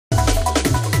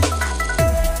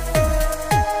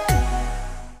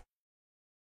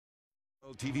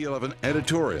TV 11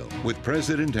 editorial with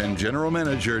President and General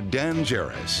Manager Dan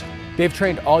Jarris. They've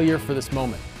trained all year for this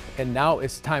moment, and now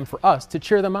it's time for us to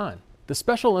cheer them on. The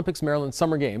Special Olympics Maryland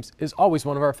Summer Games is always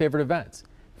one of our favorite events.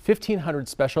 1,500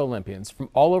 Special Olympians from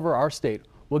all over our state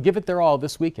will give it their all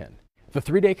this weekend. The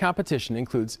three-day competition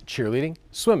includes cheerleading,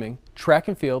 swimming, track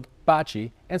and field, bocce,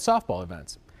 and softball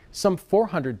events. Some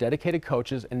 400 dedicated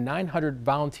coaches and 900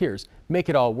 volunteers make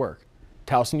it all work.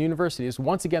 Towson University is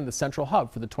once again the central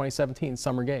hub for the 2017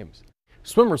 Summer Games.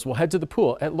 Swimmers will head to the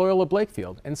pool at Loyola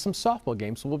Blakefield, and some softball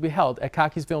games will be held at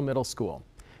Cockeysville Middle School.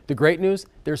 The great news,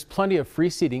 there's plenty of free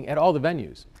seating at all the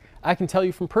venues. I can tell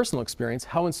you from personal experience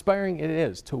how inspiring it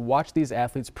is to watch these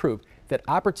athletes prove that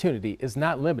opportunity is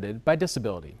not limited by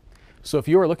disability. So if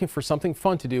you are looking for something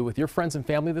fun to do with your friends and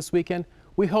family this weekend,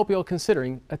 we hope you'll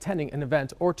consider attending an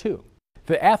event or two.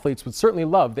 The athletes would certainly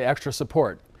love the extra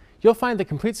support. You'll find the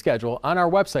complete schedule on our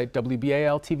website,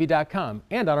 WBAL-TV.com,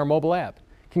 and on our mobile app.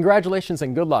 Congratulations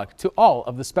and good luck to all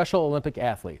of the Special Olympic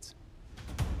athletes.